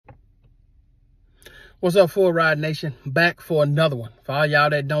What's up, Full Ride Nation? Back for another one. For all y'all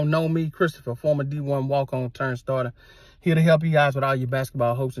that don't know me, Christopher, former D1 walk-on turn starter, here to help you guys with all your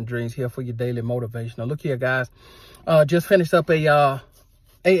basketball hopes and dreams, here for your daily motivation. Now, look here, guys. Just finished up a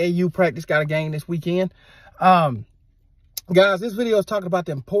AAU practice, got a game this weekend. Guys, this video is talking about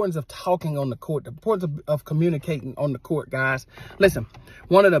the importance of talking on the court, the importance of communicating on the court, guys. Listen,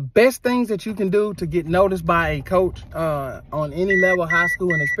 one of the best things that you can do to get noticed by a coach on any level, high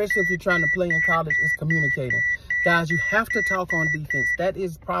school, and especially if you're trying to play in college, is communicating. Guys, you have to talk on defense. That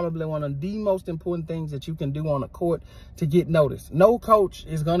is probably one of the most important things that you can do on the court to get noticed. No coach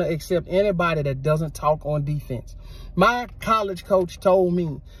is going to accept anybody that doesn't talk on defense. My college coach told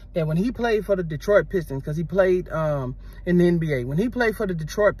me that when he played for the Detroit Pistons, because he played in the NBA, when he played for the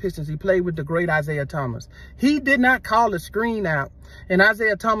Detroit Pistons, he played with the great Isiah Thomas. He did not call a screen out, and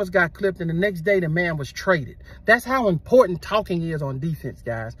Isiah Thomas got clipped, and the next day the man was traded. That's how important talking is on defense,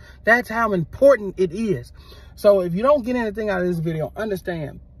 guys. That's how important it is. So if you don't get anything out of this video,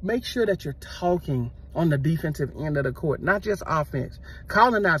 understand, make sure that you're talking on the defensive end of the court, not just offense,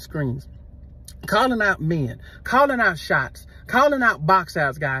 calling out screens, calling out men, calling out shots, calling out box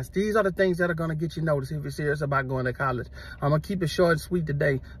outs, guys. These are the things that are going to get you noticed if you're serious about going to college. I'm going to keep it short and sweet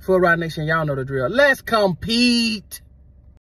today. Full Ride Nation, y'all know the drill. Let's compete.